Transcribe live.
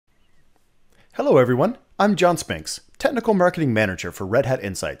Hello everyone, I'm John Spinks, Technical Marketing Manager for Red Hat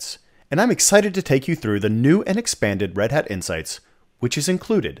Insights, and I'm excited to take you through the new and expanded Red Hat Insights, which is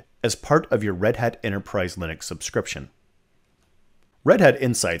included as part of your Red Hat Enterprise Linux subscription. Red Hat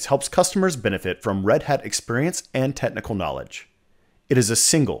Insights helps customers benefit from Red Hat experience and technical knowledge. It is a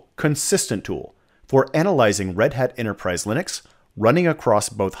single, consistent tool for analyzing Red Hat Enterprise Linux running across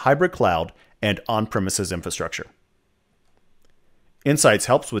both hybrid cloud and on-premises infrastructure. Insights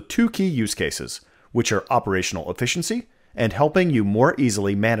helps with two key use cases, which are operational efficiency and helping you more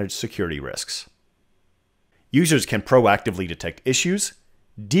easily manage security risks. Users can proactively detect issues,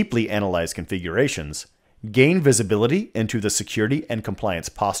 deeply analyze configurations, gain visibility into the security and compliance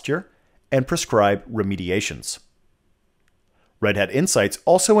posture, and prescribe remediations. Red Hat Insights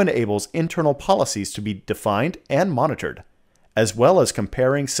also enables internal policies to be defined and monitored, as well as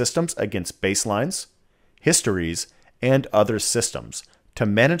comparing systems against baselines, histories, and other systems to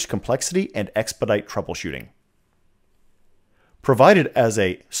manage complexity and expedite troubleshooting. Provided as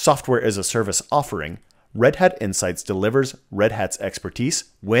a software-as-a-service offering, Red Hat Insights delivers Red Hat's expertise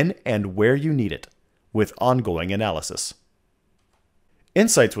when and where you need it, with ongoing analysis.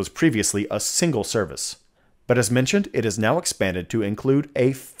 Insights was previously a single service, but as mentioned, it is now expanded to include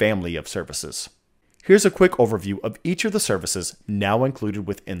a family of services. Here's a quick overview of each of the services now included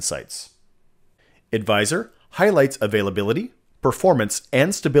with Insights. Advisor highlights availability, performance,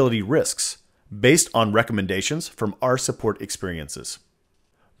 and stability risks based on recommendations from our support experiences.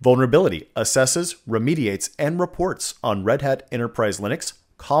 Vulnerability assesses, remediates, and reports on Red Hat Enterprise Linux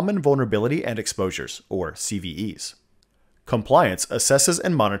Common Vulnerability and Exposures, or CVEs. Compliance assesses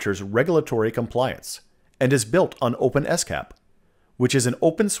and monitors regulatory compliance and is built on OpenSCAP, which is an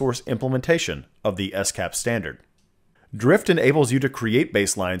open-source implementation of the SCAP standard. Drift enables you to create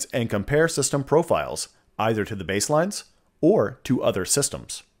baselines and compare system profiles either to the baselines or to other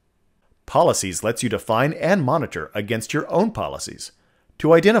systems. Policies lets you define and monitor against your own policies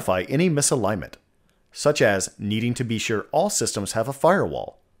to identify any misalignment, such as needing to be sure all systems have a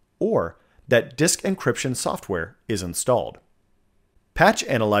firewall or that disk encryption software is installed. Patch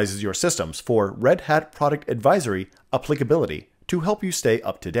analyzes your systems for Red Hat Product Advisory applicability to help you stay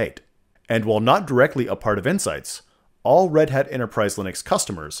up to date. And while not directly a part of Insights, all Red Hat Enterprise Linux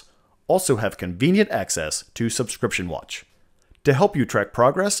customers also have convenient access to Subscription Watch to help you track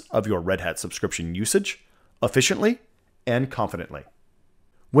progress of your Red Hat subscription usage efficiently and confidently.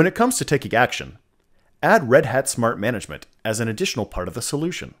 When it comes to taking action, add Red Hat Smart Management as an additional part of the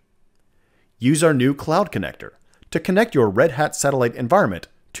solution. Use our new Cloud Connector to connect your Red Hat satellite environment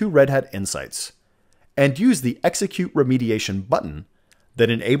to Red Hat Insights, and use the Execute Remediation button that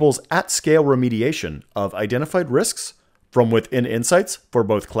enables at-scale remediation of identified risks from within Insights for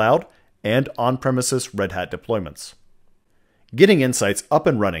both cloud and on-premises Red Hat deployments. Getting Insights up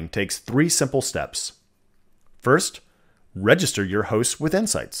and running takes 3 simple steps. First, register your hosts with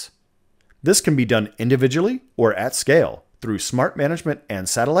Insights. This can be done individually or at scale through Smart Management and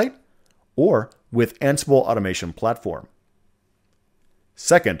Satellite, or with Ansible Automation Platform.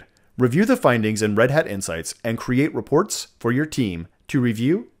 Second, review the findings in Red Hat Insights and create reports for your team to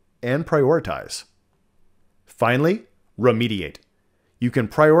review and prioritize. Finally, remediate. You can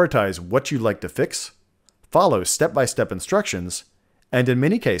prioritize what you'd like to fix, follow step-by-step instructions, and in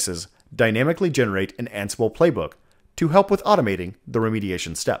many cases, dynamically generate an Ansible playbook to help with automating the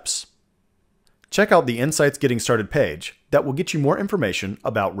remediation steps. Check out the Insights Getting Started page that will get you more information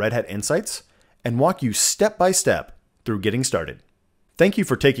about Red Hat Insights and walk you step-by-step through getting started. Thank you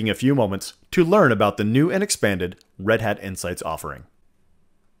for taking a few moments to learn about the new and expanded Red Hat Insights offering.